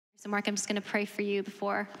So Mark, I'm just going to pray for you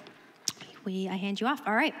before I hand you off.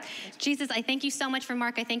 All right. Jesus, I thank you so much for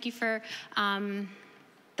Mark. I thank you for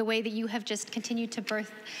the way that you have just continued to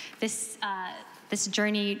birth this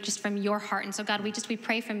journey just from your heart. And so God, we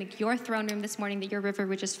pray from your throne room this morning that your river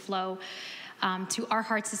would just flow to our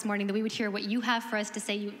hearts this morning, that we would hear what you have for us to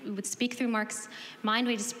say. You would speak through Mark's mind.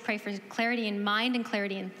 We just pray for clarity in mind and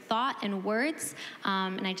clarity in thought and words.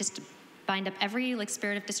 And I just bind up every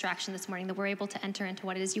spirit of distraction this morning, that we're able to enter into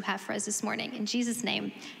what it is you have for us this morning. In Jesus' name,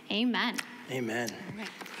 amen. Amen. Right.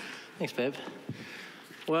 Thanks, babe.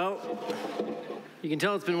 Well, you can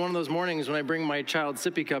tell it's been one of those mornings when I bring my child's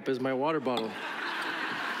sippy cup as my water bottle.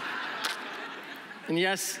 And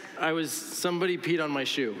yes, somebody peed on my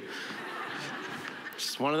shoe.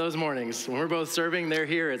 Just one of those mornings. When we're both serving, they're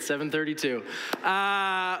here at 7:32.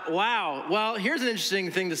 Wow. Well, here's an interesting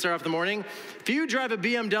thing to start off the morning. If you drive a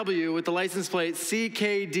BMW with the license plate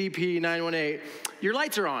CKDP918, your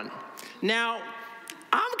lights are on. Now,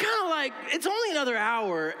 I'm kind of like, it's only another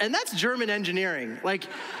hour, and that's German engineering. Like,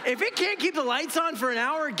 if it can't keep the lights on for an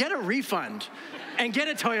hour, get a refund and get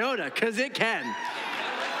a Toyota, because it can.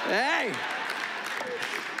 Hey.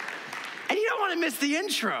 And you don't want to miss the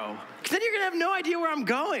intro, because then you're going to have no idea where I'm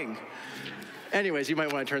going. Anyways, you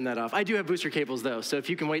might want to turn that off. I do have booster cables, though, so if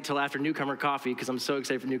you can wait till after Newcomer Coffee, because I'm so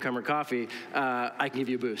excited for Newcomer Coffee, I can give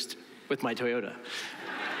you a boost with my Toyota.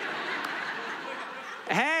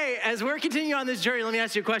 Hey, as we're continuing on this journey, let me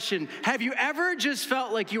ask you a question. Have you ever just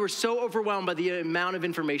felt like you were so overwhelmed by the amount of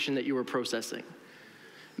information that you were processing?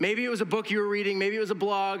 Maybe it was a book you were reading, maybe it was a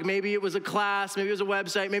blog, maybe it was a class, maybe it was a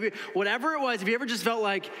website, maybe whatever it was. Have you ever just felt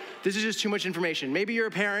like this is just too much information? Maybe you're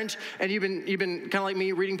a parent and you've been kind of like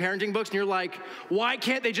me reading parenting books, and you're like, why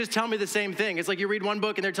can't they just tell me the same thing? It's like you read one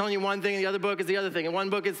book and they're telling you one thing, and the other book is the other thing. And one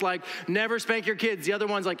book it's like, never spank your kids. The other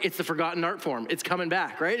one's like, it's the forgotten art form. It's coming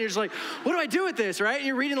back, right? And you're just like, what do I do with this, right? And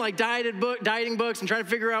you're reading like dieting books and trying to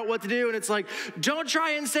figure out what to do. And it's like, don't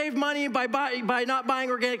try and save money by not buying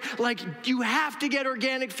organic. Like, you have to get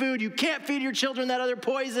organic food. You can't feed your children that other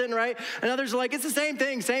poison, right? And others are like, it's the same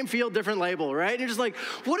thing, same field, different label, right? And you're just like,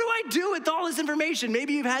 what do I do with all this information?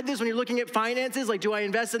 Maybe you've had this when you're looking at finances, like, do I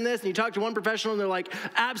invest in this? And you talk to one professional and they're like,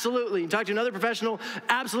 absolutely. You talk to another professional,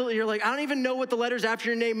 absolutely. You're like, I don't even know what the letters after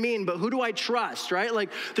your name mean, but who do I trust, right?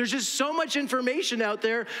 Like, there's just so much information out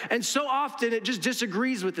there, and so often it just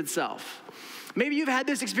disagrees with itself. Maybe you've had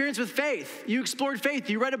this experience with faith. You explored faith.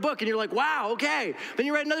 You read a book and you're like, wow, okay. Then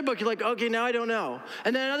you read another book. You're like, okay, now I don't know.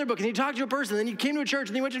 And then another book, and you talked to a person. Then you came to a church,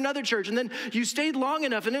 and you went to another church. And then you stayed long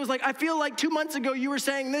enough. And it was like, I feel like 2 months ago you were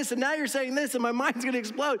saying this, and now you're saying this, and my mind's going to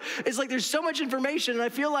explode. It's like there's so much information. And I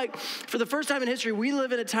feel like for the first time in history, we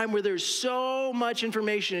live in a time where there's so much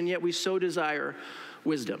information, and yet we so desire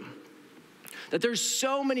wisdom. That there's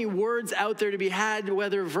so many words out there to be had,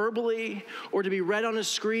 whether verbally or to be read on a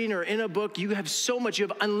screen or in a book. You have so much. You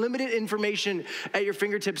have unlimited information at your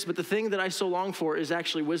fingertips. But the thing that I so long for is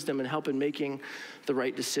actually wisdom and help in making the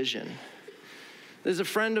right decision. There's a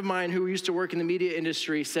friend of mine who used to work in the media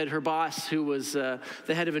industry, said her boss, who was the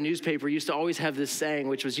head of a newspaper, used to always have this saying,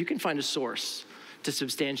 which was, you can find a source to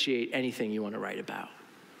substantiate anything you want to write about.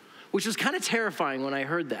 Which was kind of terrifying when I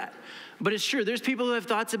heard that. But it's true. There's people who have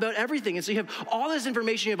thoughts about everything. And so you have all this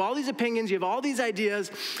information, you have all these opinions, you have all these ideas,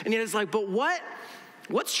 and yet it's like, but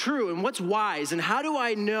what's true and what's wise? And how do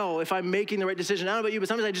I know if I'm making the right decision? I don't know about you, but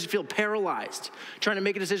sometimes I just feel paralyzed trying to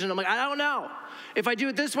make a decision. I'm like, I don't know. If I do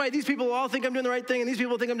it this way, these people will all think I'm doing the right thing, and these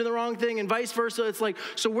people think I'm doing the wrong thing, and vice versa. It's like,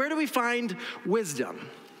 so where do we find wisdom?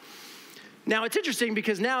 Now, it's interesting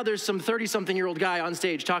because now there's some 30-something-year-old guy on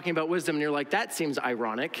stage talking about wisdom, and you're like, that seems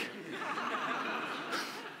ironic.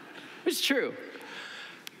 It's true.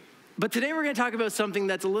 But today we're going to talk about something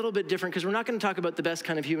that's a little bit different, because we're not going to talk about the best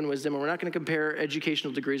kind of human wisdom, and we're not going to compare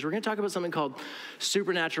educational degrees. We're going to talk about something called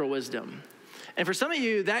supernatural wisdom. And for some of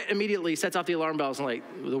you, that immediately sets off the alarm bells and like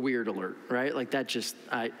the weird alert, right? Like that just,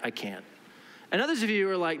 I can't. And others of you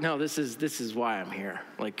are like, no, this is why I'm here.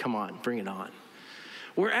 Like, come on, bring it on.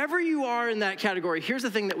 Wherever you are in that category, here's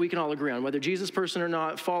the thing that we can all agree on. Whether Jesus person or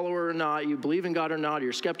not, follower or not, you believe in God or not,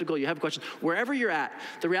 you're skeptical, you have questions. Wherever you're at,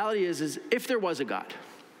 the reality is if there was a God,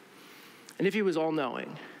 and if he was all-knowing,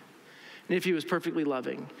 and if he was perfectly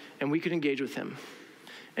loving, and we could engage with him,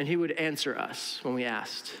 and he would answer us when we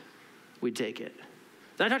asked, we'd take it.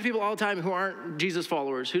 And I talk to people all the time who aren't Jesus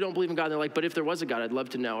followers, who don't believe in God. They're like, but if there was a God, I'd love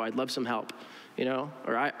to know. I'd love some help, you know?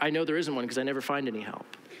 Or I know there isn't one because I never find any help.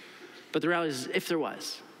 But the reality is, if there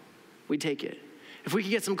was, we'd take it. If we could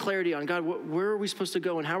get some clarity on, God, where are we supposed to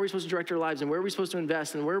go, and how are we supposed to direct our lives, and where are we supposed to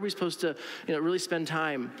invest, and where are we supposed to really spend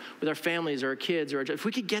time with our families or our kids, if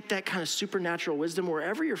we could get that kind of supernatural wisdom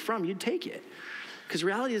wherever you're from, you'd take it. Because the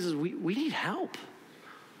reality is we need help.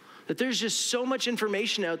 That there's just so much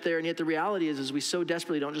information out there, and yet the reality is we so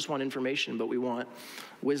desperately don't just want information, but we want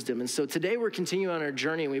wisdom. And so today we're continuing on our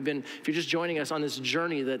journey. And if you're just joining us on this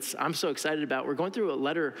journey I'm so excited about, we're going through a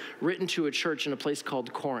letter written to a church in a place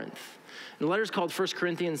called Corinth. And the letter is called 1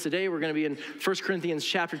 Corinthians. Today we're going to be in 1 Corinthians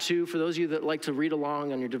chapter 2. For those of you that like to read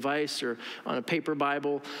along on your device or on a paper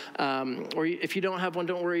Bible, or if you don't have one,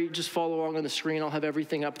 don't worry, just follow along on the screen. I'll have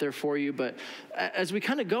everything up there for you. But as we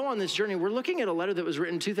kind of go on this journey, we're looking at a letter that was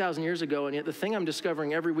written 2,000 years ago, and yet the thing I'm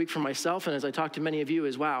discovering every week for myself, and as I talk to many of you,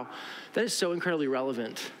 is wow, that is so incredibly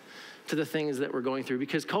relevant to the things that we're going through,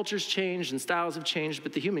 because culture's changed and styles have changed,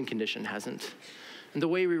 but the human condition hasn't. And the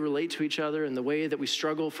way we relate to each other and the way that we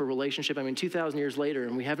struggle for relationship, 2,000 years later,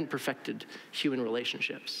 and we haven't perfected human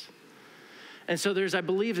relationships. And so there's, I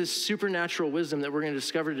believe, this supernatural wisdom that we're going to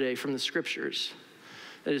discover today from the scriptures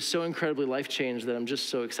that is so incredibly life-changed that I'm just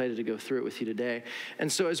so excited to go through it with you today.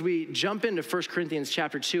 And so as we jump into 1 Corinthians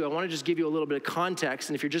chapter 2, I want to just give you a little bit of context.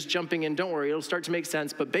 And if you're just jumping in, don't worry, it'll start to make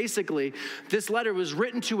sense. But basically, this letter was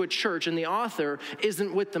written to a church, and the author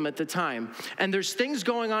isn't with them at the time. And there's things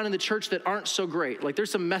going on in the church that aren't so great. Like,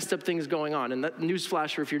 there's some messed up things going on. And that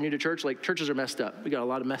newsflash for if you're new to church, like, churches are messed up. We got a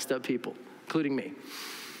lot of messed up people, including me.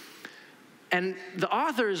 And the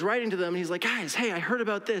author is writing to them, and he's like, guys, hey, I heard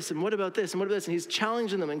about this, and what about this, and what about this? And he's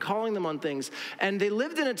challenging them and calling them on things. And they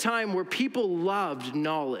lived in a time where people loved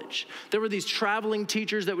knowledge. There were these traveling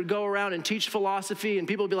teachers that would go around and teach philosophy, and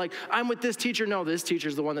people would be like, I'm with this teacher. No, this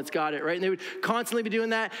teacher's the one that's got it, right? And they would constantly be doing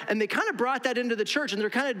that. And they kind of brought that into the church, and they're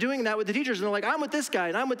kind of doing that with the teachers. And they're like, I'm with this guy,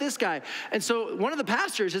 and I'm with this guy. And so one of the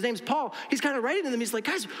pastors, his name's Paul, he's kind of writing to them. He's like,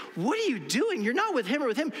 guys, what are you doing? You're not with him or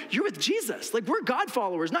with him. You're with Jesus. Like, we're God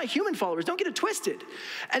followers, not human followers. Don't get it twisted.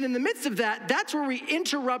 And in the midst of that, that's where we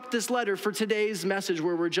interrupt this letter for today's message,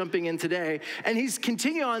 where we're jumping in today. And he's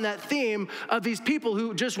continuing on that theme of these people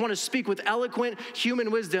who just want to speak with eloquent human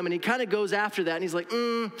wisdom. And he kind of goes after that. And he's like,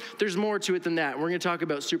 there's more to it than that. And we're going to talk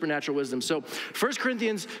about supernatural wisdom. So 1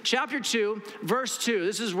 Corinthians chapter 2, verse 2.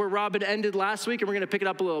 This is where Robin ended last week, and we're going to pick it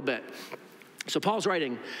up a little bit. So Paul's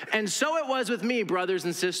writing, and so it was with me, brothers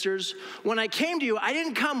and sisters. When I came to you, I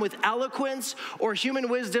didn't come with eloquence or human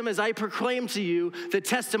wisdom as I proclaimed to you the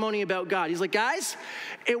testimony about God. He's like, guys,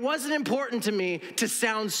 it wasn't important to me to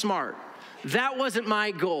sound smart. That wasn't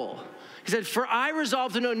my goal. He said, for I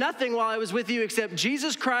resolved to know nothing while I was with you except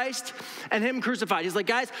Jesus Christ and him crucified. He's like,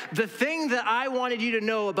 guys, the thing that I wanted you to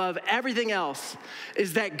know above everything else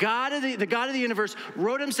is that the God of the universe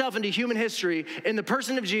wrote himself into human history in the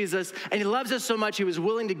person of Jesus, and he loves us so much he was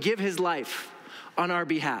willing to give his life on our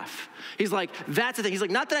behalf. He's like, that's the thing. He's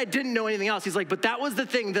like, not that I didn't know anything else. He's like, but that was the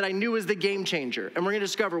thing that I knew was the game changer. And we're going to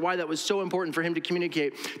discover why that was so important for him to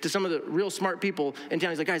communicate to some of the real smart people in town.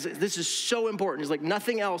 He's like, guys, this is so important. He's like,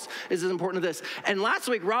 nothing else is as important as this. And last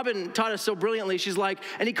week, Robin taught us so brilliantly. She's like,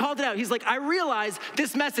 and he called it out. He's like, I realized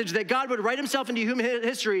this message that God would write himself into human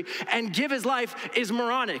history and give his life is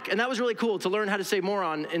moronic. And that was really cool to learn how to say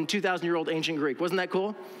moron in 2,000-year-old ancient Greek. Wasn't that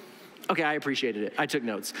cool? Okay, I appreciated it. I took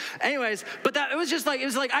notes. Anyways, but it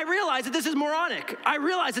was like, I realized that this is moronic. I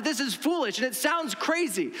realized that this is foolish, and it sounds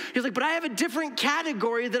crazy. He's like, but I have a different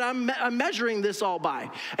category that I'm measuring this all by.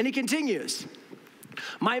 And he continues.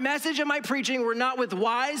 My message and my preaching were not with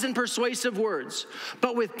wise and persuasive words,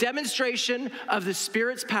 but with demonstration of the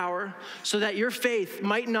Spirit's power, so that your faith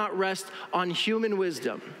might not rest on human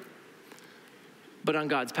wisdom, but on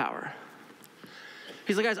God's power.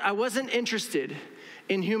 He's like, guys, I wasn't interested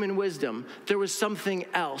in human wisdom. There was something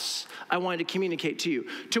else I wanted to communicate to you.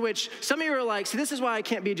 To which some of you are like, see, this is why I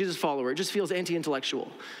can't be a Jesus follower. It just feels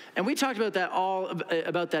anti-intellectual. And we talked about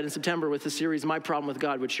that in September with the series, My Problem with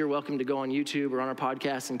God, which you're welcome to go on YouTube or on our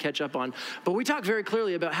podcast and catch up on. But we talked very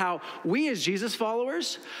clearly about how we as Jesus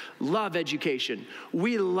followers love education.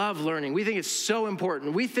 We love learning. We think it's so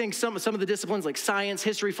important. We think some of the disciplines like science,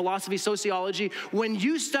 history, philosophy, sociology, when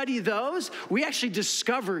you study those, we actually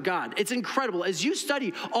discover God. It's incredible. As you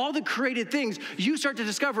study all the created things, you start to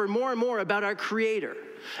discover more and more about our Creator.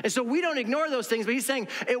 And so we don't ignore those things, but he's saying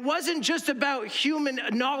it wasn't just about human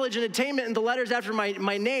knowledge and attainment in the letters after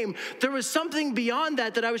my name. There was something beyond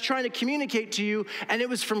that I was trying to communicate to you, and it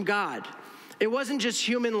was from God. It wasn't just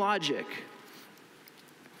human logic.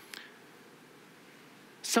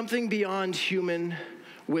 Something beyond human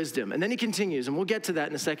wisdom. And then he continues, and we'll get to that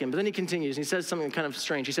in a second, but then he continues, and he says something kind of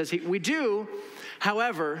strange. He says, we do,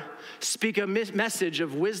 however, speak a message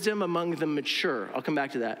of wisdom among the mature. I'll come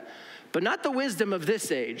back to that. But not the wisdom of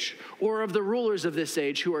this age or of the rulers of this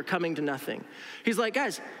age who are coming to nothing. He's like,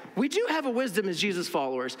 guys, we do have a wisdom as Jesus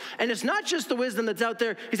followers. And it's not just the wisdom that's out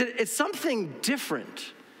there. He said, it's something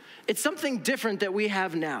different. It's something different that we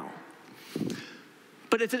have now.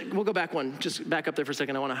 But we'll go back one, just back up there for a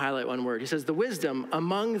second. I want to highlight one word. He says, the wisdom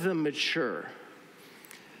among the mature.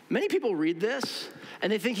 Many people read this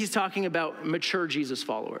and they think he's talking about mature Jesus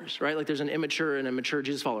followers, right? Like there's an immature and a mature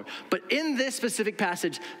Jesus follower. But in this specific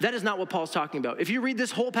passage, that is not what Paul's talking about. If you read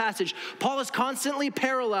this whole passage, Paul is constantly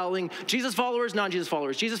paralleling Jesus followers, non-Jesus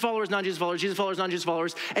followers, Jesus followers, non-Jesus followers, Jesus followers, non-Jesus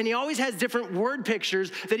followers. And he always has different word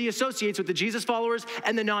pictures that he associates with the Jesus followers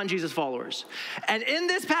and the non-Jesus followers. And in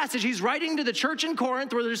this passage, he's writing to the church in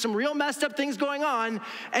Corinth where there's some real messed up things going on.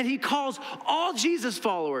 And he calls all Jesus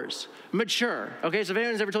followers mature. Okay, so if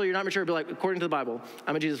anyone's ever told you you're not mature, be like, according to the Bible,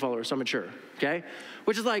 I'm a Jesus follower, so I'm mature, okay?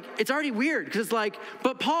 Which is like, it's already weird, because it's like,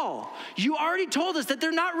 but Paul, you already told us that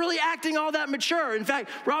they're not really acting all that mature. In fact,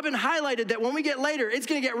 Robin highlighted that when we get later, it's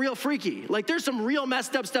gonna get real freaky. Like there's some real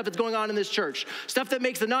messed up stuff that's going on in this church. Stuff that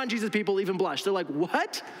makes the non-Jesus people even blush. They're like,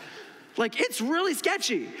 what? Like, it's really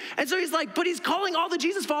sketchy. And so he's like, but he's calling all the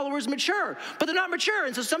Jesus followers mature, but they're not mature.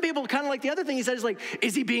 And so some people kind of like the other thing he said is like,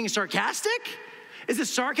 is he being sarcastic? Is this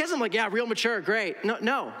sarcasm? Like, yeah, real mature, great.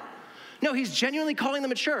 No, he's genuinely calling them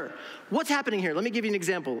mature. What's happening here? Let me give you an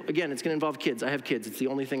example. Again, it's gonna involve kids. I have kids. It's the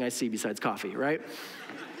only thing I see besides coffee, right?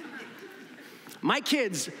 My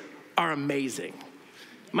kids are amazing.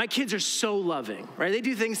 My kids are so loving, right? They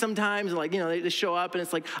do things sometimes, like, they show up and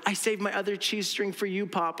it's like, I saved my other cheese string for you,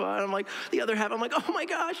 Papa. And I'm like, the other half, I'm like, oh my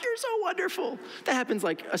gosh, you're so wonderful. That happens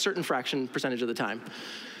like a certain percentage of the time.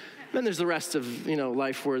 Then there's the rest of,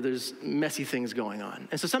 life where there's messy things going on.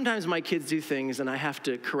 And so sometimes my kids do things and I have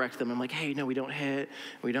to correct them. I'm like, hey, no, we don't hit,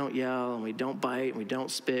 we don't yell, and we don't bite, and we don't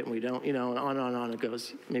spit, and we don't, and on and on it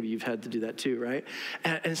goes. Maybe you've had to do that too, right?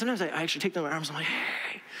 And sometimes I actually take them in my arms. I'm like,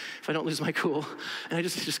 hey, if I don't lose my cool. And I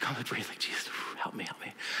just come and breathe like, Jesus, help me.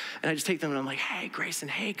 And I just take them and I'm like, hey, Grayson,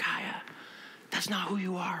 hey, Kaya, that's not who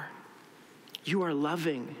you are. You are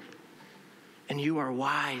loving and you are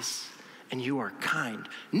wise. And you are kind.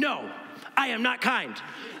 No, I am not kind.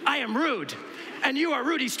 I am rude. And you are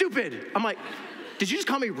Rudy stupid. I'm like, did you just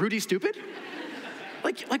call me Rudy stupid?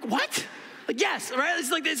 Like what? Like, yes, right?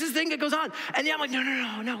 It's like this thing that goes on. And yeah, I'm like,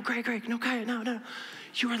 no, Greg, no, Kaya, no.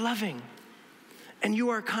 You are loving and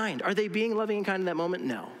you are kind. Are they being loving and kind in that moment?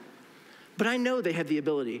 No. But I know they have the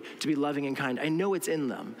ability to be loving and kind. I know it's in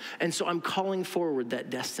them. And so I'm calling forward that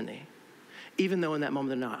destiny. Even though in that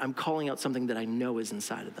moment they're not, I'm calling out something that I know is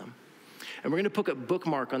inside of them. And we're going to put a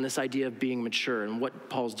bookmark on this idea of being mature and what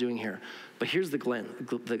Paul's doing here. But here's the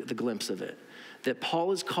glimpse of it, that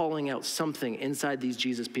Paul is calling out something inside these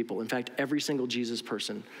Jesus people. In fact, every single Jesus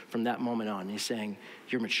person from that moment on, he's saying,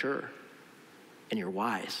 you're mature and you're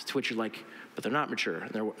wise. To which you're like, but they're not mature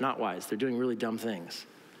and they're not wise. They're doing really dumb things.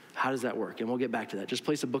 How does that work? And we'll get back to that. Just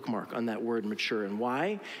place a bookmark on that word mature and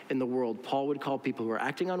why in the world Paul would call people who are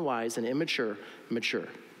acting unwise and immature, mature.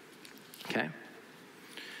 Okay?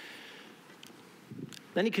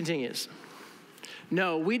 Then he continues.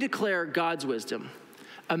 No, we declare God's wisdom,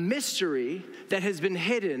 a mystery that has been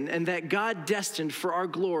hidden and that God destined for our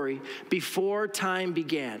glory before time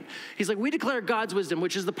began. He's like, we declare God's wisdom,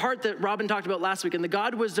 which is the part that Robin talked about last week. And the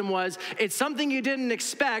God wisdom was, it's something you didn't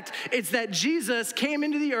expect. It's that Jesus came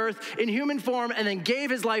into the earth in human form and then gave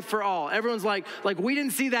his life for all. Everyone's like we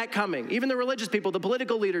didn't see that coming. Even the religious people, the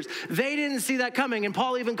political leaders, they didn't see that coming. And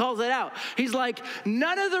Paul even calls that out. He's like,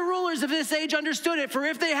 none of the rulers of this age understood it, for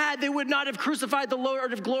if they had, they would not have crucified the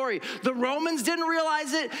Lord of glory. The Romans didn't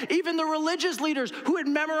realize it. Even the religious leaders who had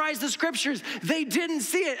memorized the scriptures, they didn't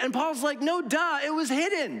see it. And Paul's like, no, duh, it was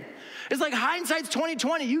hidden. It's like hindsight's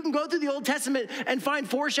 20/20. You can go through the Old Testament and find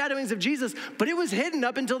foreshadowings of Jesus, but it was hidden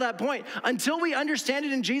up until that point. Until we understand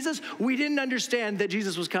it in Jesus, we didn't understand that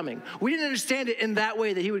Jesus was coming. We didn't understand it in that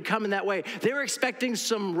way, that he would come in that way. They were expecting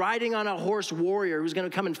some riding on a horse warrior who's going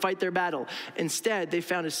to come and fight their battle. Instead, they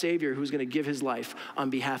found a Savior who's going to give his life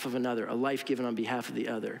on behalf of another, a life given on behalf of the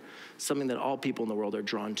other, something that all people in the world are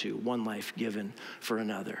drawn to, one life given for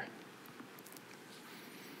another.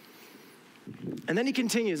 And then he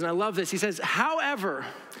continues, and I love this. He says, however,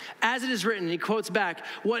 as it is written, he quotes back,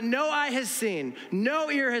 what no eye has seen, no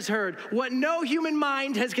ear has heard, what no human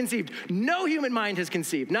mind has conceived. No human mind has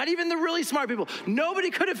conceived, not even the really smart people. Nobody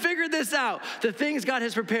could have figured this out, the things God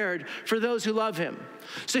has prepared for those who love him.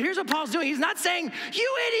 So here's what Paul's doing. He's not saying,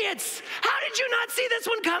 you idiots, how did you not see this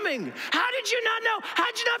one coming? How did you not know? How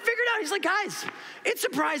did you not figure it out? He's like, guys, it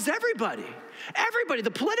surprised everybody. Everybody,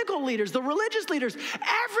 the political leaders, the religious leaders,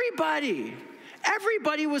 everybody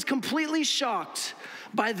was completely shocked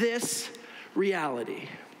by this reality.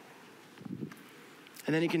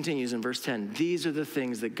 And then he continues in verse 10, these are the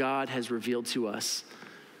things that God has revealed to us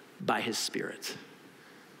by his Spirit.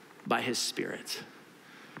 By his Spirit.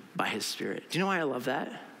 By his Spirit. Do you know why I love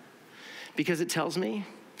that? Because it tells me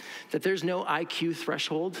that there's no IQ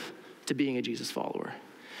threshold to being a Jesus follower.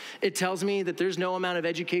 It tells me that there's no amount of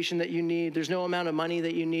education that you need. There's no amount of money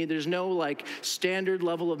that you need. There's no like standard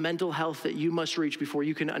level of mental health that you must reach before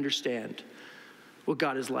you can understand what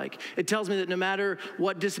God is like. It tells me that no matter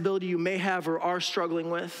what disability you may have or are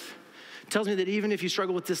struggling with, it tells me that even if you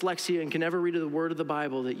struggle with dyslexia and can never read the word of the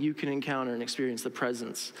Bible, that you can encounter and experience the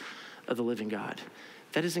presence of the living God.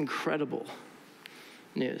 That is incredible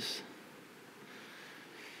news.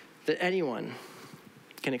 That anyone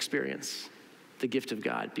can experience the gift of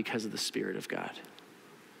God because of the Spirit of God.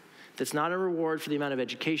 That's not a reward for the amount of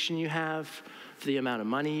education you have, for the amount of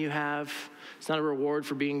money you have. It's not a reward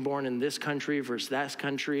for being born in this country versus that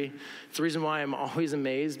country. It's the reason why I'm always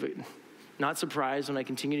amazed, but not surprised when I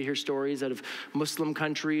continue to hear stories out of Muslim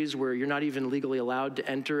countries where you're not even legally allowed to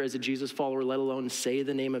enter as a Jesus follower, let alone say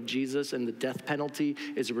the name of Jesus, and the death penalty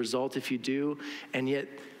is a result if you do. And yet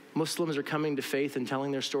Muslims are coming to faith and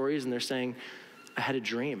telling their stories, and they're saying, I had a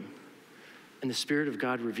dream, and the Spirit of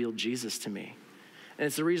God revealed Jesus to me. And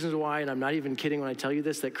it's the reasons why, and I'm not even kidding when I tell you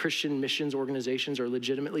this, that Christian missions organizations are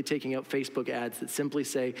legitimately taking out Facebook ads that simply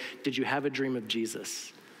say, did you have a dream of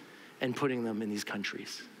Jesus? And putting them in these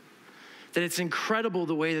countries. That it's incredible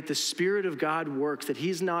the way that the Spirit of God works, that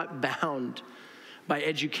he's not bound by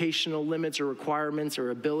educational limits or requirements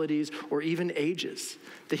or abilities or even ages,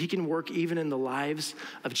 that he can work even in the lives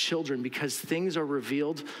of children because things are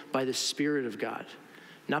revealed by the Spirit of God.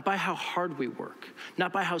 Not by how hard we work,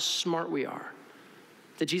 not by how smart we are.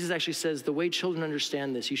 That Jesus actually says, the way children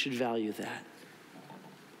understand this, you should value that.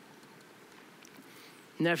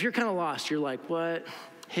 Now, if you're kind of lost, you're like, what?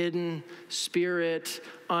 Hidden, spirit,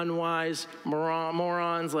 unwise,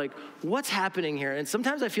 morons, like, what's happening here? And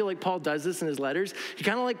sometimes I feel like Paul does this in his letters. He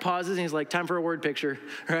kind of like pauses and he's like, time for a word picture,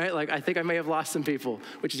 right? Like, I think I may have lost some people,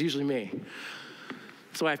 which is usually me.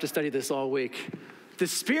 So I have to study this all week. The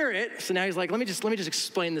Spirit, so now he's like, let me just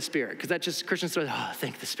explain the Spirit, because that just, Christians start, oh,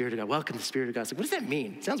 thank the Spirit of God, welcome the Spirit of God. It's like, what does that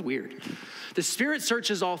mean? It sounds weird. The Spirit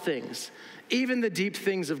searches all things, even the deep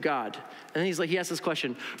things of God. And then he asks this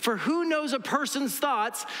question, for who knows a person's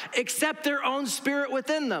thoughts except their own spirit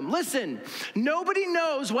within them? Listen, nobody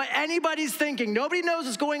knows what anybody's thinking. Nobody knows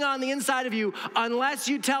what's going on the inside of you unless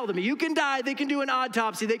you tell them. You can die, they can do an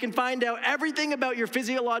autopsy, they can find out everything about your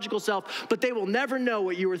physiological self, but they will never know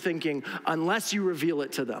what you were thinking unless you reveal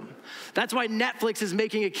it to them. That's why Netflix is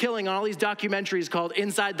making a killing on all these documentaries called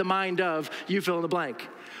Inside the Mind of, you fill in the blank.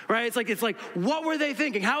 Right? It's like, what were they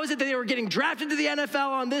thinking? How is it that they were getting drafted to the NFL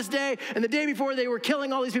on this day and the day before they were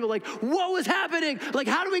killing all these people? Like, what was happening? Like,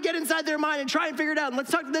 how do we get inside their mind and try and figure it out? And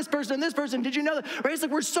let's talk to this person and this person. Did you know that? Right? It's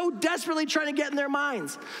like we're so desperately trying to get in their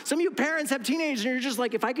minds. Some of you parents have teenagers and you're just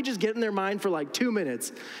like, if I could just get in their mind for like 2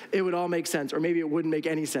 minutes, it would all make sense. Or maybe it wouldn't make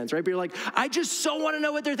any sense, right? But you're like, I just so want to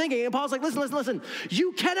know what they're thinking. And Paul's like, listen.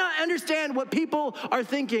 You cannot understand what people are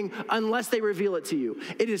thinking unless they reveal it to you.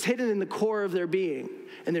 It is hidden in the core of their being,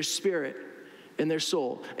 in their spirit, in their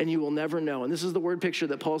soul, and you will never know. And this is the word picture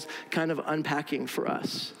that Paul's kind of unpacking for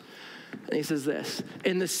us. And he says this,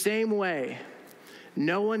 in the same way,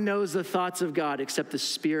 no one knows the thoughts of God except the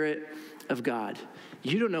Spirit of God.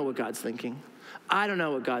 You don't know what God's thinking. I don't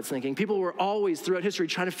know what God's thinking. People were always, throughout history,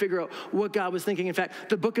 trying to figure out what God was thinking. In fact,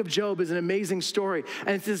 the book of Job is an amazing story. And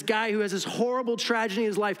it's this guy who has this horrible tragedy in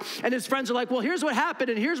his life. And his friends are like, well, here's what happened,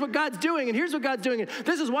 and here's what God's doing, and here's what God's doing, and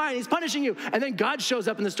this is why, and he's punishing you. And then God shows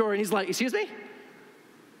up in the story, and he's like, excuse me?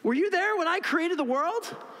 Were you there when I created the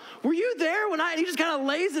world? Were you there when and he just kind of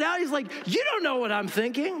lays it out. He's like, you don't know what I'm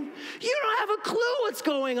thinking. You don't have a clue what's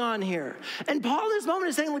going on here. And Paul in this moment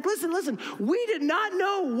is saying, like, listen, we did not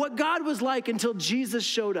know what God was like until Jesus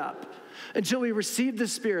showed up, until we received the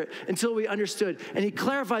Spirit, until we understood. And he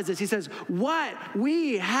clarifies this. He says, what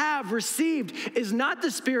we have received is not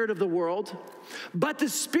the spirit of the world, but the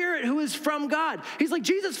Spirit who is from God. He's like,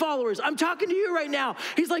 Jesus followers, I'm talking to you right now.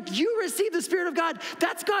 He's like, you receive the Spirit of God.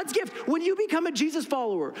 That's God's gift. When you become a Jesus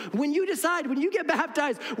follower, when you decide, when you get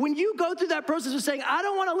baptized, when you go through that process of saying, I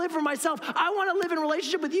don't want to live for myself, I want to live in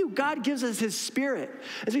relationship with you, God gives us his Spirit.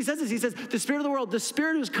 As he says this, he says, the Spirit of the world, the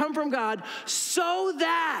Spirit who's come from God, so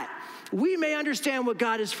that we may understand what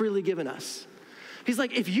God has freely given us. He's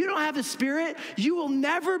like, if you don't have the Spirit, you will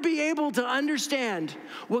never be able to understand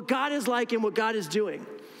what God is like and what God is doing.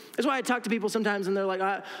 That's why I talk to people sometimes and they're like,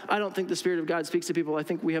 I don't think the Spirit of God speaks to people. I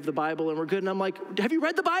think we have the Bible and we're good. And I'm like, have you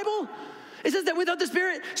read the Bible? It says that without the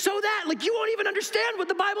Spirit, so that, like, you won't even understand what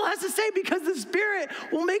the Bible has to say because the Spirit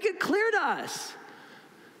will make it clear to us.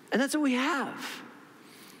 And that's what we have.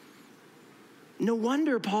 No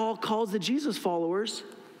wonder Paul calls the Jesus followers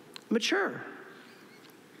mature.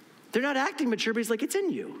 They're not acting mature, but he's like, it's in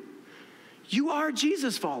you. You are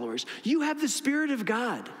Jesus followers. You have the Spirit of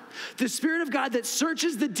God. The Spirit of God that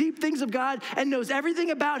searches the deep things of God and knows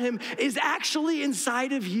everything about him is actually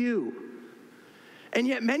inside of you. And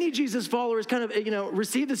yet many Jesus followers kind of,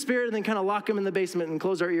 receive the Spirit and then kind of lock him in the basement and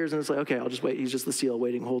close our ears, and it's like, okay, I'll just wait. He's just the seal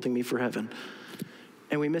waiting, holding me for heaven.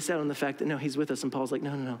 And we miss out on the fact that, no, he's with us. And Paul's like,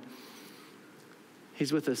 no.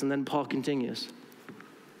 He's with us. And then Paul continues.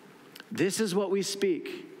 This is what we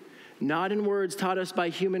speak, not in words taught us by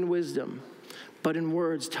human wisdom, but in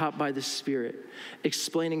words taught by the Spirit,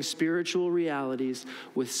 explaining spiritual realities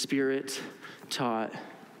with Spirit-taught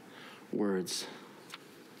words.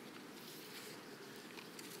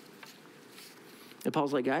 And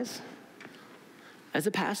Paul's like, guys, as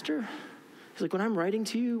a pastor, he's like, when I'm writing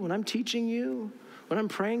to you, when I'm teaching you, when I'm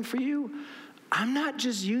praying for you, I'm not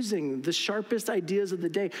just using the sharpest ideas of the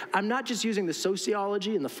day. I'm not just using the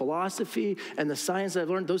sociology and the philosophy and the science that I've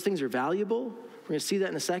learned. Those things are valuable. We're going to see that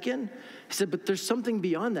in a second. He said, but there's something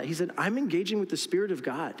beyond that. He said, I'm engaging with the Spirit of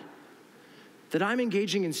God, that I'm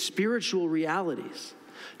engaging in spiritual realities,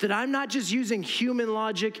 that I'm not just using human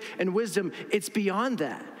logic and wisdom. It's beyond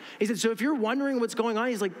that. He said, so if you're wondering what's going on,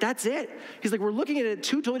 he's like, that's it. He's like, we're looking at it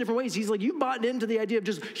two totally different ways. He's like, you bought into the idea of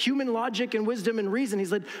just human logic and wisdom and reason.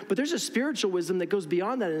 He's like, but there's a spiritual wisdom that goes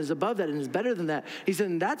beyond that and is above that and is better than that. He said,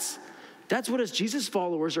 and that's what us Jesus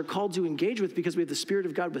followers are called to engage with because we have the Spirit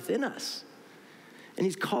of God within us. And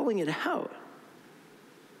he's calling it out.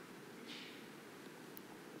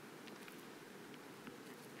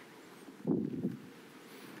 And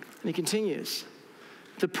he continues.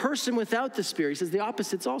 The person without the Spirit, he says the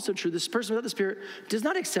opposite's also true. This person without the Spirit does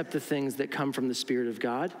not accept the things that come from the Spirit of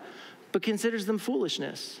God, but considers them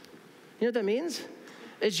foolishness. You know what that means?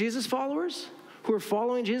 As Jesus followers who are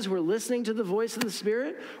following Jesus, who are listening to the voice of the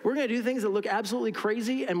Spirit, we're going to do things that look absolutely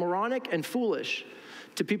crazy and moronic and foolish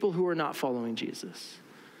to people who are not following Jesus.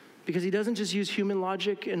 Because he doesn't just use human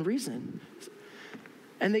logic and reason.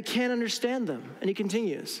 And they can't understand them. And he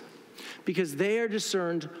continues. Because they are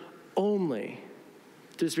discerned only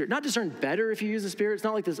through the Spirit. Not discerned better if you use the Spirit. It's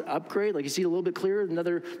not like this upgrade, like you see it a little bit clearer,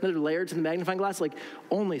 another layer to the magnifying glass, like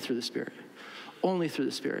only through the Spirit. Only through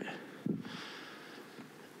the Spirit.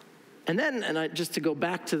 And then, just to go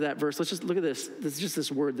back to that verse, let's just look at this. There's just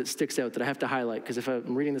this word that sticks out that I have to highlight, because if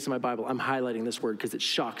I'm reading this in my Bible, I'm highlighting this word because it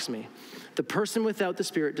shocks me. The person without the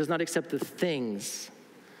Spirit does not accept the things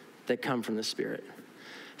that come from the Spirit.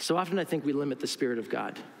 So often I think we limit the Spirit of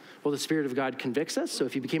God. Well, the Spirit of God convicts us. So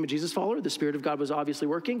if you became a Jesus follower, the Spirit of God was obviously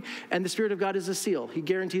working. And the Spirit of God is a seal. He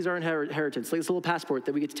guarantees our inheritance. Like this little passport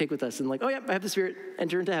that we get to take with us. And like, oh, yeah, I have the Spirit.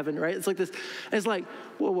 Enter into heaven, right? It's like this. And it's like,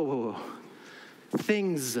 whoa.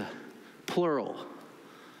 Things, plural.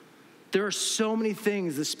 There are so many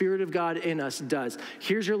things the Spirit of God in us does.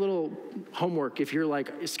 Here's your little homework if you're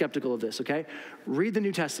like skeptical of this, okay? Read the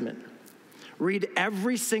New Testament. Read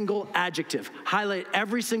every single adjective. Highlight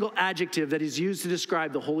every single adjective that is used to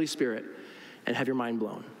describe the Holy Spirit and have your mind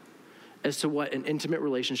blown as to what an intimate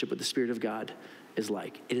relationship with the Spirit of God is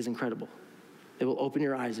like. It is incredible. It will open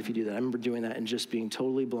your eyes if you do that. I remember doing that and just being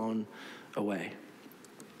totally blown away.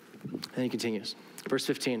 And he continues. Verse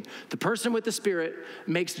 15. The person with the Spirit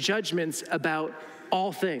makes judgments about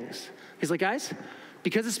all things. He's like, guys,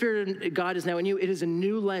 because the Spirit of God is now in you, it is a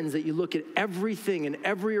new lens that you look at everything in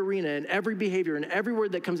every arena and every behavior and every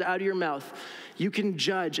word that comes out of your mouth. You can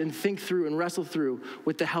judge and think through and wrestle through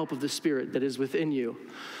with the help of the Spirit that is within you.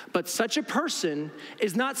 But such a person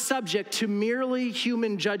is not subject to merely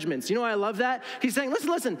human judgments. You know why I love that? He's saying,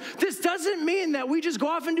 listen, this doesn't mean that we just go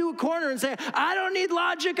off into a corner and say, I don't need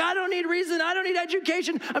logic, I don't need reason, I don't need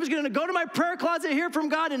education. I'm just going to go to my prayer closet, hear from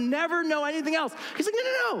God, and never know anything else. He's like,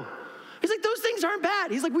 no. He's like, those things aren't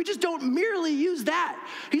bad. He's like, we just don't merely use that.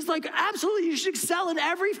 He's like, absolutely, you should excel in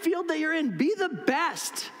every field that you're in. Be the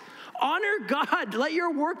best. Honor God. Let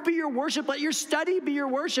your work be your worship. Let your study be your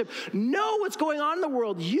worship. Know what's going on in the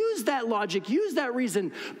world. Use that logic. Use that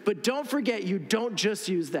reason. But don't forget, you don't just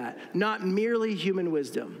use that. Not merely human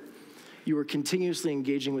wisdom. You are continuously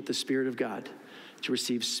engaging with the Spirit of God to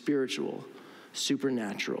receive spiritual,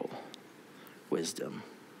 supernatural wisdom.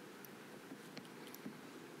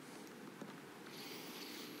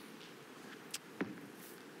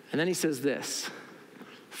 And then he says this,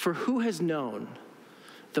 for who has known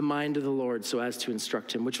the mind of the Lord so as to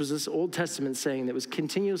instruct him, which was this Old Testament saying that was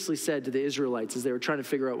continuously said to the Israelites as they were trying to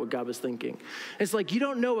figure out what God was thinking. It's like, you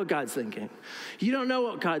don't know what God's thinking. You don't know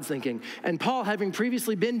what God's thinking. And Paul, having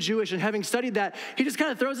previously been Jewish and having studied that, he just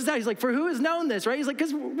kind of throws this out. He's like, for who has known this, right? He's like,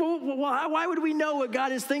 because why would we know what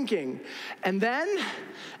God is thinking? And then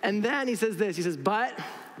he says this, he says, but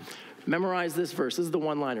memorize this verse. This is the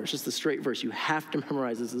one-liner. It's just a straight verse. You have to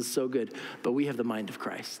memorize this. This is so good. But we have the mind of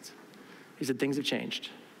Christ. He said, things have changed.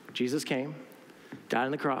 Jesus came, died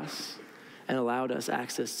on the cross, and allowed us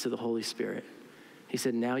access to the Holy Spirit. He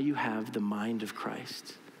said, now you have the mind of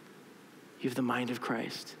Christ. You have the mind of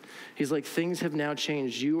Christ. He's like, things have now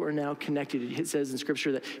changed. You are now connected. It says in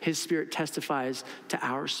Scripture that his Spirit testifies to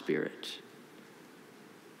our spirit.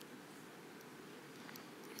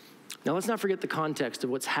 Now, let's not forget the context of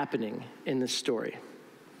what's happening in this story.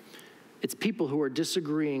 It's people who are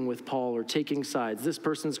disagreeing with Paul or taking sides. This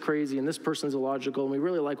person's crazy and this person's illogical, and we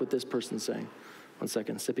really like what this person's saying. One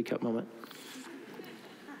second, sippy cup moment.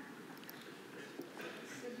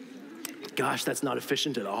 Gosh, that's not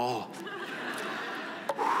efficient at all.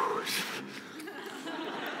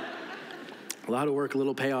 A lot of work, a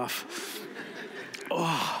little payoff.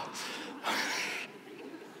 Oh.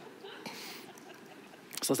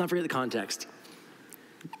 So let's not forget the context.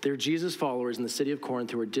 They're Jesus followers in the city of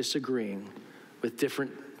Corinth who are disagreeing with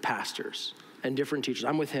different pastors and different teachers.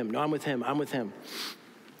 I'm with him. No, I'm with him. I'm with him.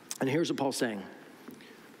 And here's what Paul's saying.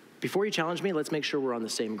 Before you challenge me, let's make sure we're on the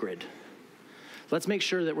same grid. Let's make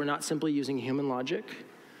sure that we're not simply using human logic,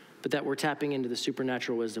 but that we're tapping into the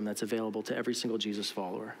supernatural wisdom that's available to every single Jesus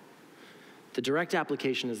follower. The direct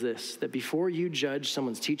application is this, that before you judge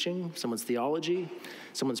someone's teaching, someone's theology,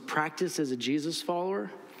 someone's practice as a Jesus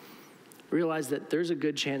follower, realize that there's a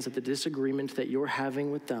good chance that the disagreement that you're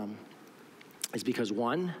having with them is because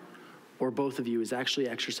one or both of you is actually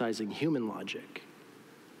exercising human logic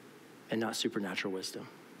and not supernatural wisdom.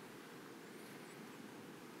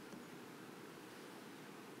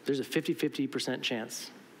 There's a 50% chance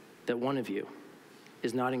that one of you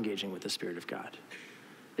is not engaging with the Spirit of God,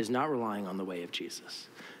 is not relying on the way of Jesus,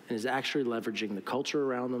 and is actually leveraging the culture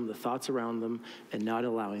around them, the thoughts around them, and not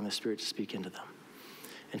allowing the Spirit to speak into them.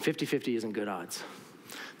 And 50-50 isn't good odds.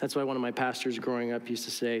 That's why one of my pastors growing up used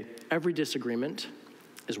to say, every disagreement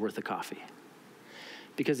is worth a coffee.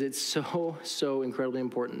 Because it's so incredibly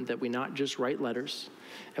important that we not just write letters,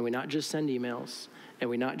 and we not just send emails, and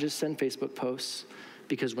we not just send Facebook posts,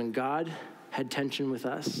 because when God had tension with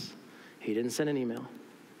us, he didn't send an email,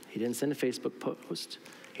 he didn't send a Facebook post,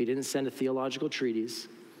 he didn't send a theological treatise,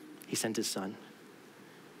 he sent his son.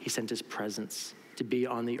 He sent his presence to be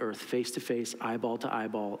on the earth, face to face, eyeball to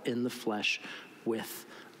eyeball, in the flesh with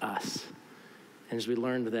us. And as we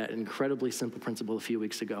learned that incredibly simple principle a few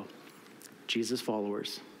weeks ago, Jesus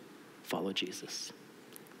followers follow Jesus.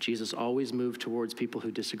 Jesus always moved towards people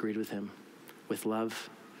who disagreed with him. With love,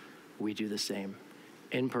 we do the same,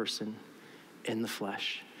 in person, in the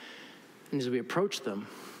flesh. And as we approach them,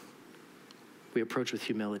 we approach with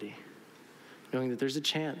humility, knowing that there's a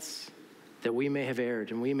chance that we may have erred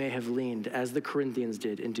and we may have leaned, as the Corinthians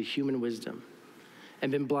did, into human wisdom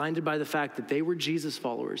and been blinded by the fact that they were Jesus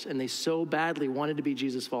followers and they so badly wanted to be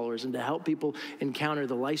Jesus followers and to help people encounter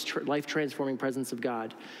the life-transforming presence of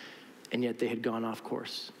God, and yet they had gone off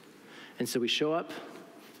course. And so we show up,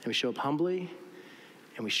 and we show up humbly,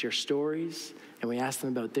 and we share stories, and we ask them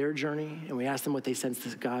about their journey, and we ask them what they sense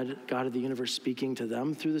the God of the universe speaking to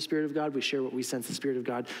them through the Spirit of God. We share what we sense the Spirit of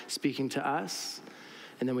God speaking to us.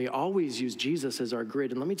 And then we always use Jesus as our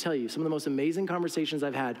grid. And let me tell you, some of the most amazing conversations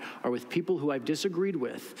I've had are with people who I've disagreed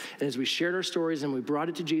with. And as we shared our stories and we brought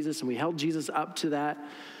it to Jesus and we held Jesus up to that,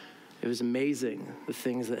 it was amazing the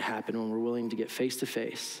things that happen when we're willing to get face to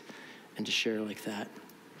face and to share like that.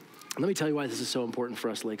 And let me tell you why this is so important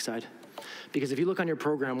for us, Lakeside. Because if you look on your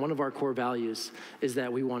program, one of our core values is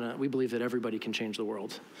that we believe that everybody can change the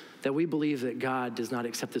world. That we believe that God does not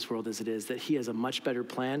accept this world as it is, that he has a much better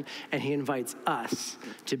plan, and he invites us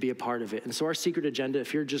to be a part of it. And so our secret agenda,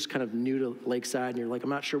 if you're just kind of new to Lakeside and you're like, I'm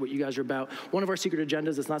not sure what you guys are about, one of our secret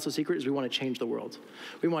agendas that's not so secret is we want to change the world.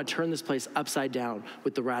 We want to turn this place upside down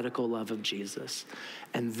with the radical love of Jesus.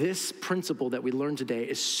 And this principle that we learned today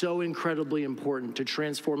is so incredibly important to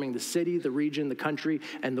transforming the city, the region, the country,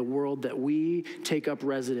 and the world that we take up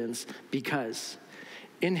residence, because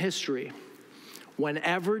in history,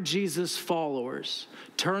 whenever Jesus' followers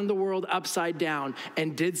turned the world upside down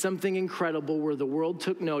and did something incredible where the world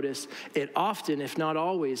took notice, it often, if not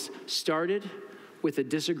always, started with a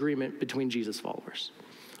disagreement between Jesus' followers.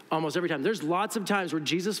 Almost every time. There's lots of times where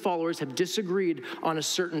Jesus' followers have disagreed on a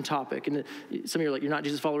certain topic. And some of you are like, you're not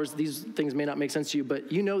Jesus followers. These things may not make sense to you,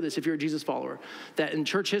 but you know this if you're a Jesus follower, that in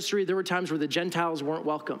church history, there were times where the Gentiles weren't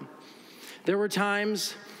welcome. There were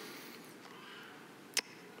times,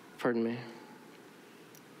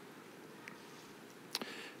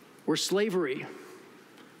 where slavery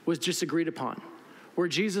was disagreed upon, where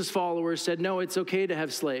Jesus followers said, no, it's okay to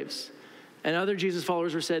have slaves. And other Jesus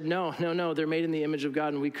followers were said, no, they're made in the image of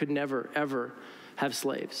God and we could never, ever have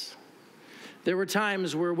slaves. There were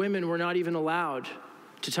times where women were not even allowed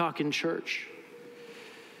to talk in church.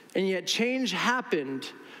 And yet change happened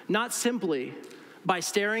not simply by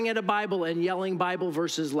staring at a Bible and yelling Bible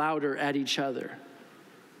verses louder at each other.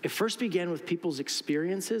 It first began with people's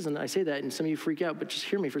experiences, and I say that and some of you freak out, but just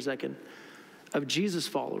hear me for a second, of Jesus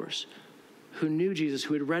followers who knew Jesus,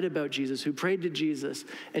 who had read about Jesus, who prayed to Jesus,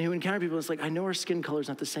 and who encountered people. It's like, I know our skin color is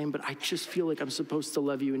not the same, but I just feel like I'm supposed to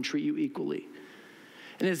love you and treat you equally.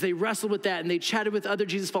 And as they wrestled with that and they chatted with other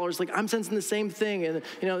Jesus followers, like, I'm sensing the same thing. And,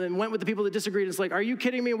 then went with the people that disagreed. It's like, are you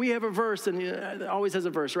kidding me? We have a verse. And it always has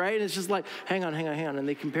a verse, right? And it's just like, hang on. And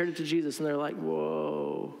they compared it to Jesus and they're like,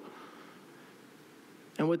 whoa.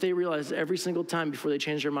 And what they realized every single time before they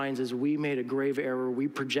changed their minds is we made a grave error. We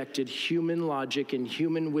projected human logic and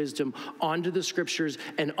human wisdom onto the scriptures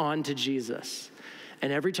and onto Jesus.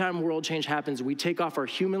 And every time world change happens, we take off our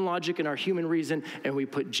human logic and our human reason and we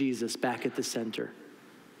put Jesus back at the center.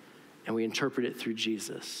 And we interpret it through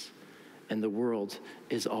Jesus. And the world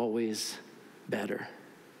is always better.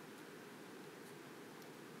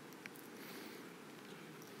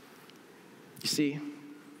 You see,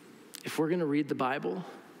 if we're going to read the Bible,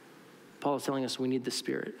 Paul is telling us we need the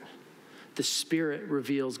Spirit. The Spirit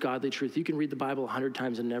reveals godly truth. You can read the Bible 100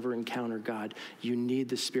 times and never encounter God. You need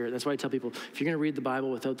the Spirit. That's why I tell people, if you're going to read the Bible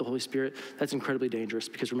without the Holy Spirit, that's incredibly dangerous.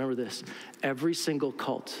 Because remember this, every single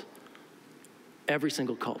cult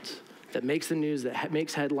that makes the news, that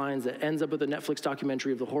makes headlines, that ends up with a Netflix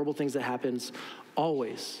documentary of the horrible things that happens,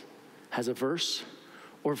 always has a verse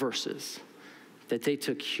or verses that they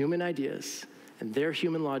took human ideas and their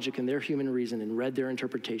human logic and their human reason and read their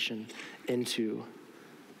interpretation into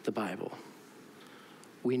the Bible.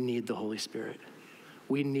 We need the Holy Spirit.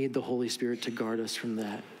 We need the Holy Spirit to guard us from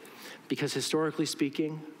that. Because historically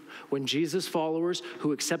speaking, when Jesus followers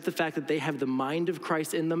who accept the fact that they have the mind of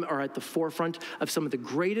Christ in them are at the forefront of some of the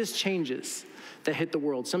greatest changes that hit the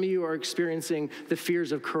world. Some of you are experiencing the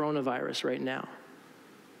fears of coronavirus right now.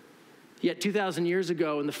 Yet 2,000 years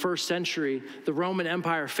ago in the first century, the Roman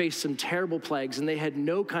Empire faced some terrible plagues and they had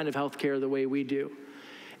no kind of health care the way we do.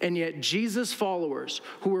 And yet Jesus followers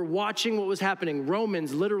who were watching what was happening,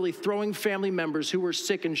 Romans literally throwing family members who were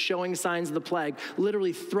sick and showing signs of the plague,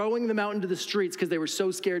 literally throwing them out into the streets because they were so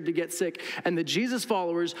scared to get sick. And the Jesus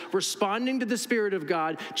followers responding to the Spirit of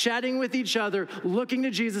God, chatting with each other, looking to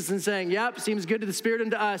Jesus and saying, yep, seems good to the Spirit and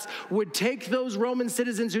to us, would take those Roman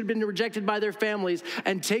citizens who'd been rejected by their families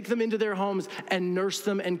and take them into their homes and nurse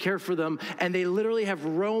them and care for them. And they literally have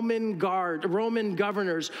Roman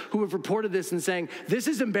governors who have reported this and saying, this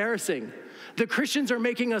is embarrassing. The Christians are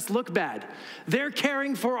making us look bad. They're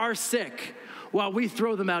caring for our sick while we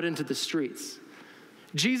throw them out into the streets.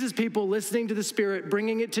 Jesus people listening to the Spirit,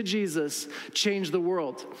 bringing it to Jesus, changed the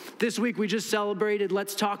world. This week we just celebrated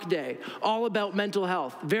Let's Talk Day, all about mental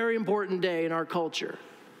health. Very important day in our culture.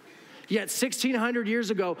 Yet 1,600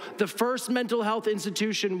 years ago, the first mental health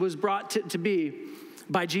institution was brought to be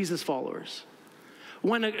by Jesus followers.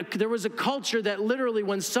 There was a culture that literally,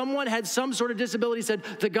 when someone had some sort of disability, said,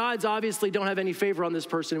 the gods obviously don't have any favor on this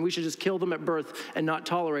person, and we should just kill them at birth and not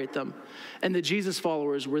tolerate them. And the Jesus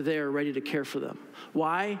followers were there ready to care for them.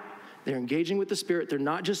 Why? They're engaging with the Spirit. They're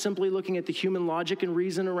not just simply looking at the human logic and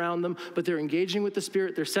reason around them, but they're engaging with the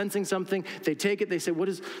Spirit. They're sensing something. They take it. They say,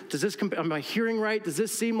 am I hearing right? Does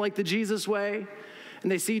this seem like the Jesus way?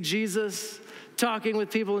 And they see Jesus talking with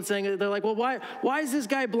people and saying, they're like, well, why is this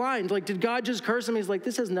guy blind? Like, did God just curse him? He's like,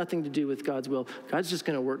 this has nothing to do with God's will. God's just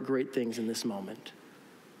going to work great things in this moment.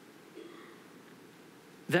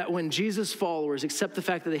 That when Jesus followers accept the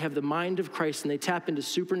fact that they have the mind of Christ and they tap into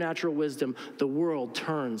supernatural wisdom, the world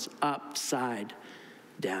turns upside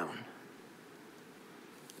down.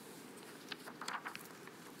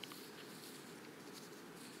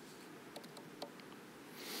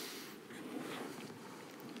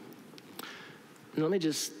 And let me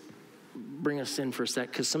just bring us in for a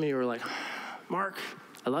sec, because some of you are like, Mark,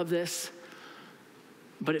 I love this,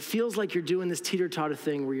 but it feels like you're doing this teeter-totter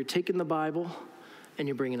thing where you're taking the Bible and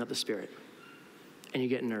you're bringing up the Spirit, and you're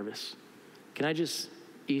getting nervous. Can I just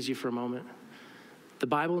ease you for a moment? The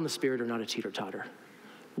Bible and the Spirit are not a teeter-totter.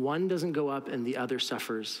 One doesn't go up and the other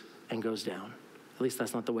suffers and goes down. At least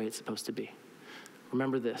that's not the way it's supposed to be.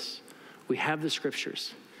 Remember this. We have the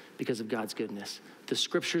Scriptures because of God's goodness. The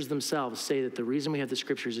Scriptures themselves say that the reason we have the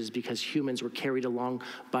Scriptures is because humans were carried along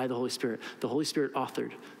by the Holy Spirit. The Holy Spirit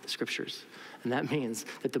authored the Scriptures. And that means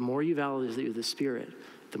that the more you value the Spirit,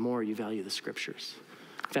 the more you value the Scriptures.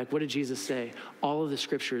 In fact, what did Jesus say? All of the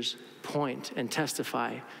Scriptures point and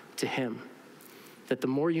testify to him. That the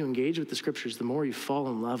more you engage with the Scriptures, the more you fall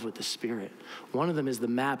in love with the Spirit. One of them is the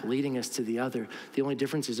map leading us to the other. The only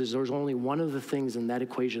difference is there's only one of the things in that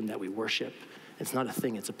equation that we worship, It's not a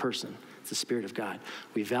thing, it's a person. It's the Spirit of God.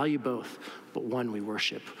 We value both, but one we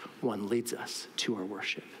worship. One leads us to our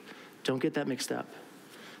worship. Don't get that mixed up.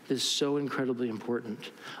 This is so incredibly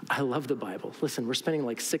important. I love the Bible. Listen, we're spending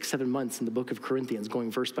like 6-7 months in the book of Corinthians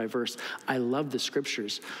going verse by verse. I love the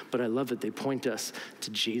scriptures, but I love that they point us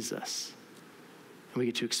to Jesus. And we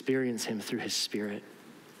get to experience him through his Spirit.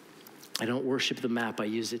 I don't worship the map, I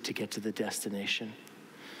use it to get to the destination.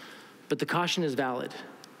 But the caution is valid,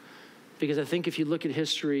 because I think if you look at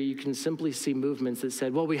history, you can simply see movements that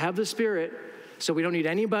said, well, we have the Spirit, so we don't need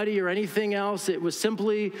anybody or anything else. It was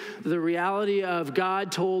simply the reality of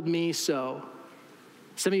God told me so.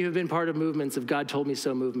 Some of you have been part of movements of God told me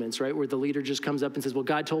so movements, right? Where the leader just comes up and says, well,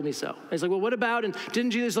 God told me so. And it's like, well, what about? And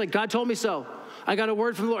didn't Jesus like, God told me so. I got a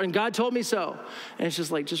word from the Lord and God told me so. And it's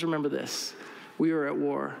just like, just remember this. We are at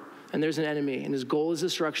war and there's an enemy and his goal is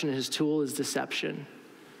destruction and his tool is deception.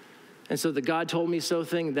 And so the God told me so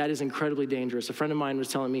thing, that is incredibly dangerous. A friend of mine was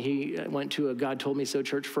telling me he went to a God told me so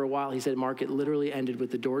church for a while. He said, Mark, it literally ended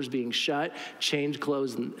with the doors being shut, chained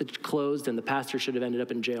closed, and the pastor should have ended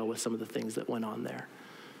up in jail with some of the things that went on there.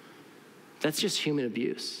 That's just human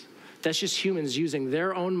abuse. That's just humans using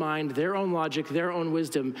their own mind, their own logic, their own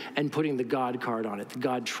wisdom, and putting the God card on it, the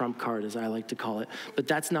God trump card, as I like to call it. But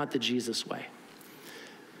that's not the Jesus way.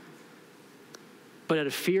 But out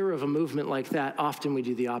of fear of a movement like that, often we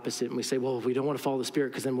do the opposite and we say, well, we don't want to follow the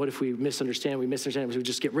Spirit because then what if we misunderstand? We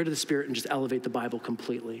just get rid of the Spirit and just elevate the Bible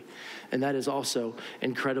completely. And that is also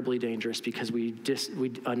incredibly dangerous because we do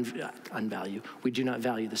not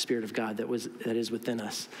value the Spirit of God that is within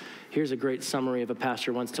us. Here's a great summary of a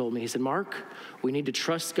pastor once told me. He said, Mark, we need to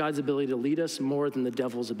trust God's ability to lead us more than the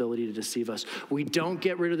devil's ability to deceive us. We don't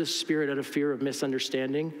get rid of the Spirit out of fear of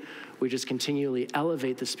misunderstanding. We just continually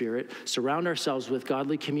elevate the Spirit, surround ourselves with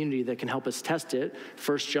godly community that can help us test it.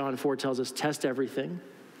 1 John 4 tells us, test everything.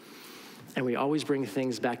 And we always bring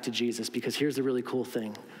things back to Jesus because here's the really cool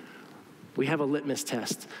thing. We have a litmus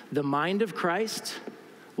test. The mind of Christ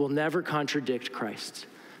will never contradict Christ.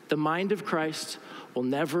 The mind of Christ will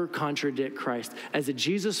never contradict Christ. As a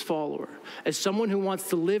Jesus follower, as someone who wants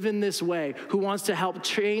to live in this way, who wants to help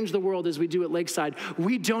change the world as we do at Lakeside,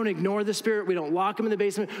 we don't ignore the Spirit. We don't lock him in the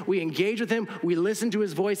basement. We engage with him. We listen to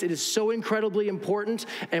his voice. It is so incredibly important,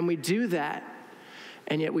 and we do that.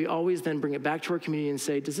 And yet we always then bring it back to our community and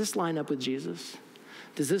say, does this line up with Jesus?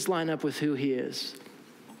 Does this line up with who he is?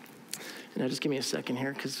 And now just give me a second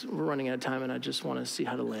here because we're running out of time and I just want to see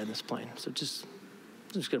how to land this plane. So I'm just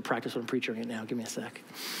going to practice what I'm preaching right now. Give me a sec.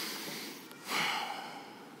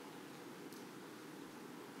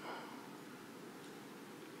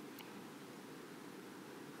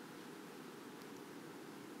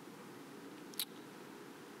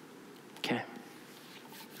 Okay. I'm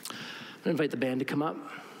going to invite the band to come up.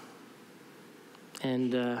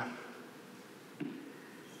 And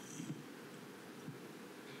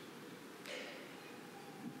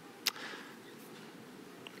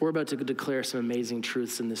we're about to declare some amazing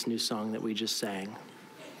truths in this new song that we just sang.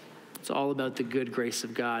 It's all about the good grace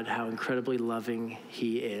of God, how incredibly loving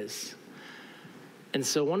he is. And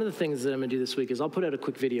so one of the things that I'm gonna do this week is I'll put out a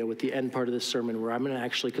quick video with the end part of this sermon where I'm gonna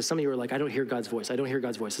actually, because some of you are like, I don't hear God's voice. I don't hear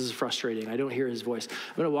God's voice. This is frustrating. I don't hear his voice.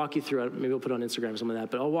 I'm gonna walk you through, maybe I'll put on Instagram some of that,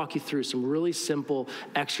 but I'll walk you through some really simple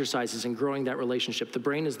exercises in growing that relationship. The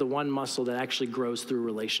brain is the one muscle that actually grows through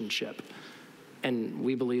relationship. And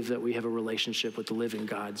we believe that we have a relationship with the living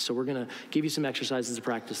God. So we're going to give you some exercises to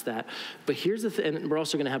practice that. But here's the thing, and we're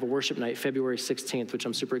also going to have a worship night, February 16th, which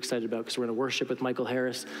I'm super excited about because we're going to worship with Michael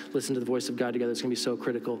Harris, listen to the voice of God together. It's going to be so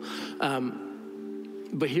critical.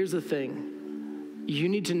 But here's the thing. You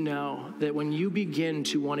need to know that when you begin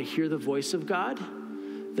to want to hear the voice of God,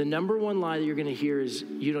 the number one lie that you're going to hear is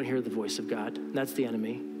you don't hear the voice of God. That's the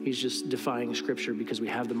enemy. He's just defying Scripture because we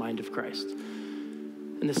have the mind of Christ.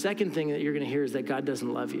 And the second thing that you're going to hear is that God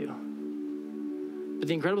doesn't love you. But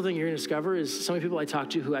the incredible thing you're going to discover is so many people I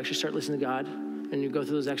talk to who actually start listening to God and you go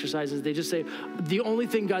through those exercises, they just say, the only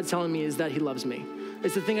thing God's telling me is that he loves me.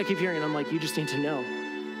 It's the thing I keep hearing, and I'm like, you just need to know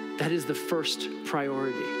that is the first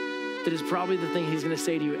priority. That is probably the thing he's going to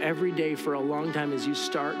say to you every day for a long time as you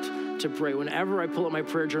start to pray. Whenever I pull up my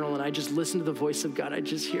prayer journal and I just listen to the voice of God, I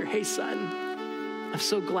just hear, hey, son, I'm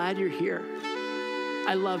so glad you're here.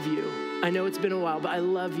 I love you. I know it's been a while, but I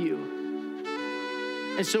love you.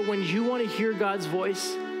 And so when you want to hear God's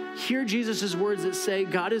voice, hear Jesus' words that say,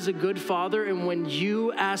 God is a good father, and when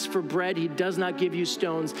you ask for bread, he does not give you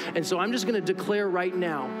stones. And so I'm just going to declare right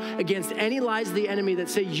now against any lies of the enemy that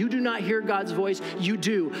say you do not hear God's voice. You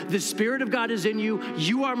do. The Spirit of God is in you.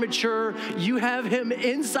 You are mature. You have him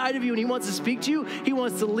inside of you, and he wants to speak to you. He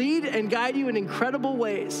wants to lead and guide you in incredible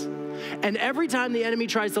ways. And every time the enemy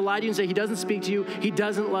tries to lie to you and say he doesn't speak to you, he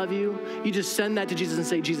doesn't love you, you just send that to Jesus and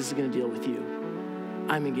say, Jesus is going to deal with you.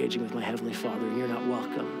 I'm engaging with my Heavenly Father, and you're not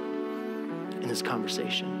welcome in this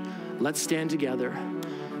conversation. Let's stand together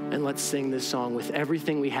and let's sing this song with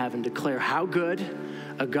everything we have and declare how good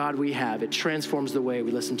a God we have. It transforms the way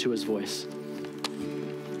we listen to his voice.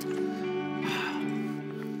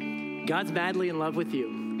 God's madly in love with you.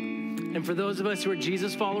 And for those of us who are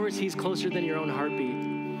Jesus followers, he's closer than your own heartbeat.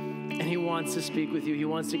 And he wants to speak with you. He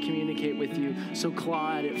wants to communicate with you. So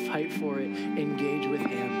claw at it, fight for it, engage with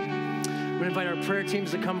him. We're going to invite our prayer teams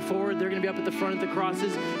to come forward. They're going to be up at the front at the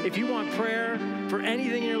crosses. If you want prayer for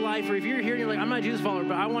anything in your life, or if you're here and you're like, I'm not a Jesus follower,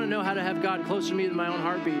 but I want to know how to have God closer to me than my own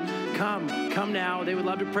heartbeat, come now. They would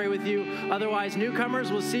love to pray with you. Otherwise,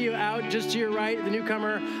 newcomers, we'll see you out just to your right, the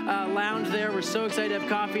newcomer lounge there. We're so excited to have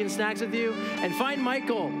coffee and snacks with you. And find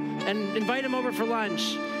Michael and invite him over for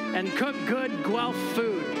lunch and cook good Guelph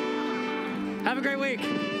food. Have a great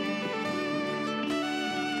week.